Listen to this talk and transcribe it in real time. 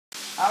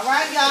All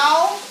right,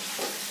 y'all.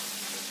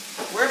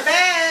 We're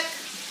back.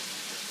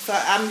 So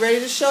I'm ready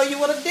to show you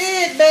what I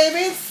did,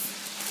 babies.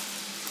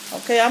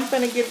 Okay, I'm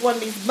gonna get one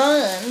of these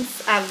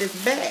buns out of this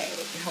bag.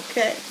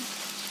 Okay,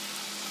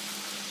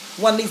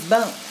 one of these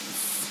buns,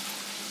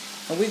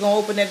 and we're gonna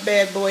open that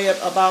bad boy up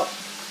about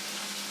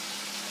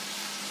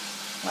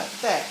like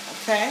that.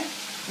 Okay.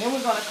 Then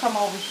we're gonna come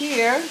over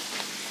here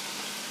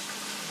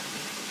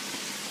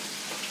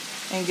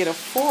and get a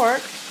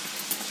fork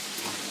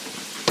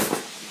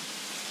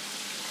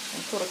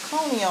and put a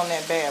coney on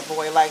that bad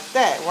boy like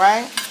that,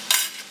 right?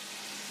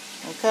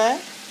 Okay.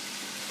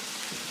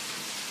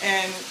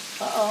 And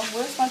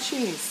where's my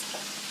cheese?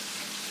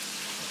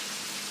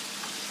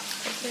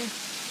 Okay.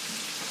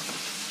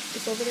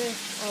 It's over there.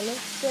 Oh, look,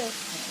 there.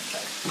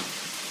 Okay.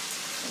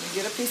 Let me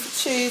get a piece of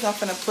cheese. I'm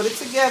gonna put it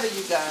together,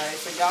 you guys,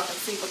 so y'all can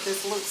see what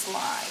this looks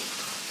like.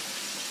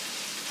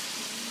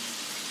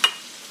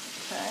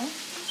 Okay.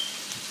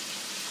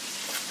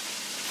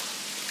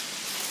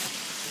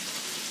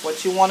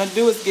 What you want to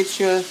do is get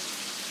your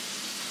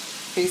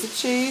piece of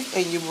cheese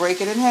and you break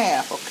it in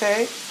half,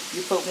 okay?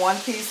 You put one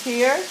piece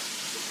here.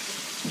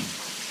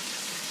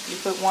 You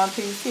put one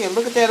piece here.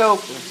 Look at that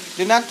okra.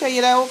 Didn't I tell you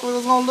that okra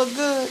was going to look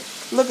good?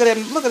 Look at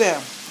them. Look at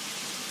them.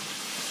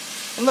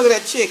 And look at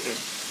that chicken.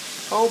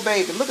 Oh,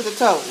 baby. Look at the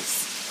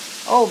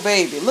toes. Oh,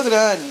 baby. Look at the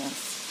onions.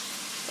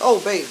 Oh,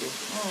 baby.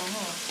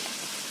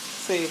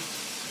 See,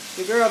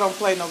 the girl don't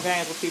play no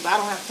games with people. I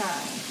don't have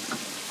time.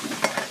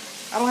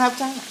 I don't have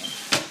time.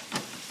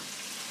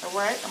 All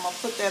right, I'm going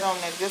to put that on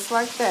there just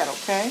like that,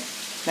 okay?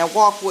 Now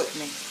walk with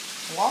me.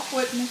 Walk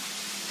with me.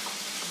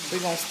 We're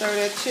going to stir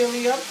that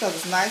chili up because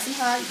it's nice and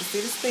hot. You can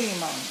see the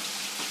steam on it.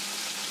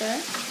 Okay?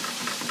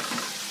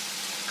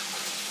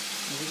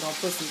 And we're going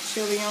to put some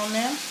chili on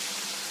there.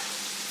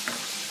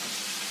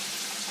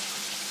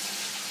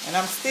 And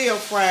I'm still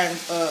frying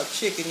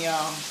chicken,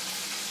 y'all.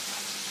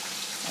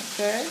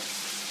 Okay?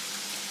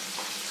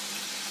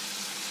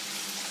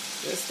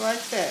 Just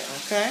like that,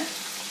 okay?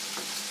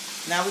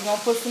 Now we're going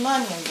to put some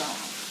onions on.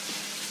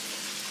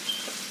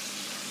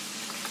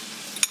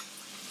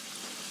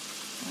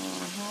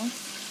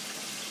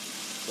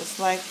 Just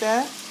like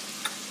that.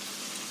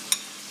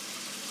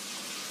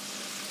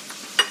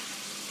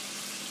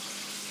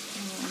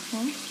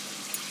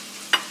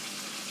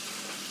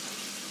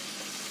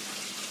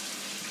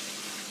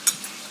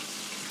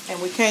 And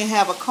we can't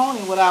have a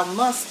coney without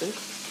mustard.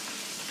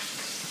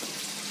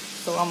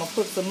 So I'm going to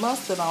put some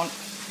mustard on it.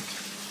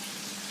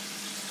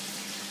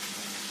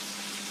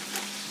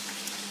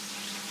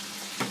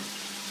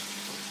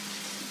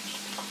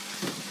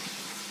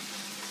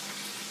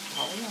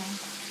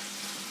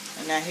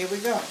 And now here we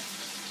go.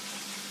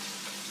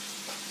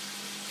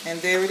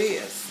 And there it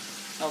is.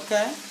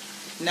 Okay?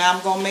 Now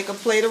I'm going to make a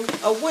plate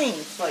of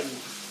wings for you.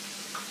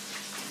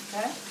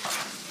 Okay?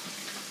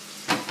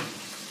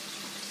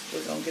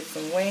 We're going to get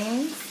some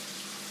wings.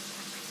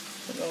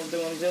 We're going to do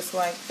them just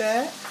like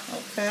that.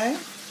 Okay?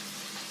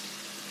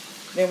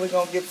 Then we're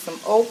going to get some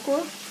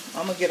okra.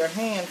 I'm going to get a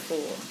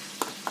handful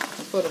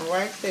and put them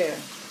right there.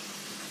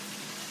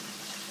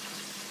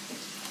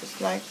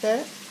 Just like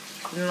that.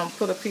 And then I'm going to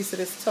put a piece of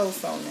this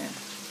toast on there.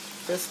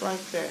 Just like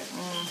that.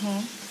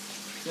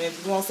 And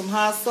if you want some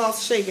hot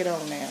sauce, shake it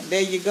on there.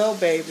 There you go,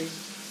 baby.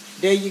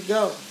 There you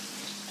go.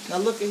 Now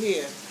look at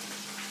here.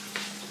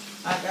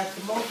 I got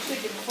some more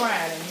chicken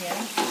fried in here.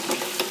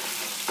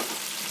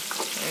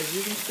 As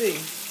you can see.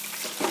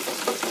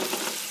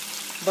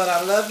 But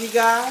I love you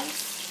guys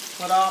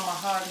with all my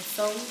heart and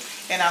soul.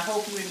 And I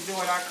hope you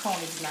enjoyed our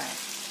coney tonight.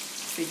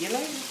 See you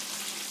later.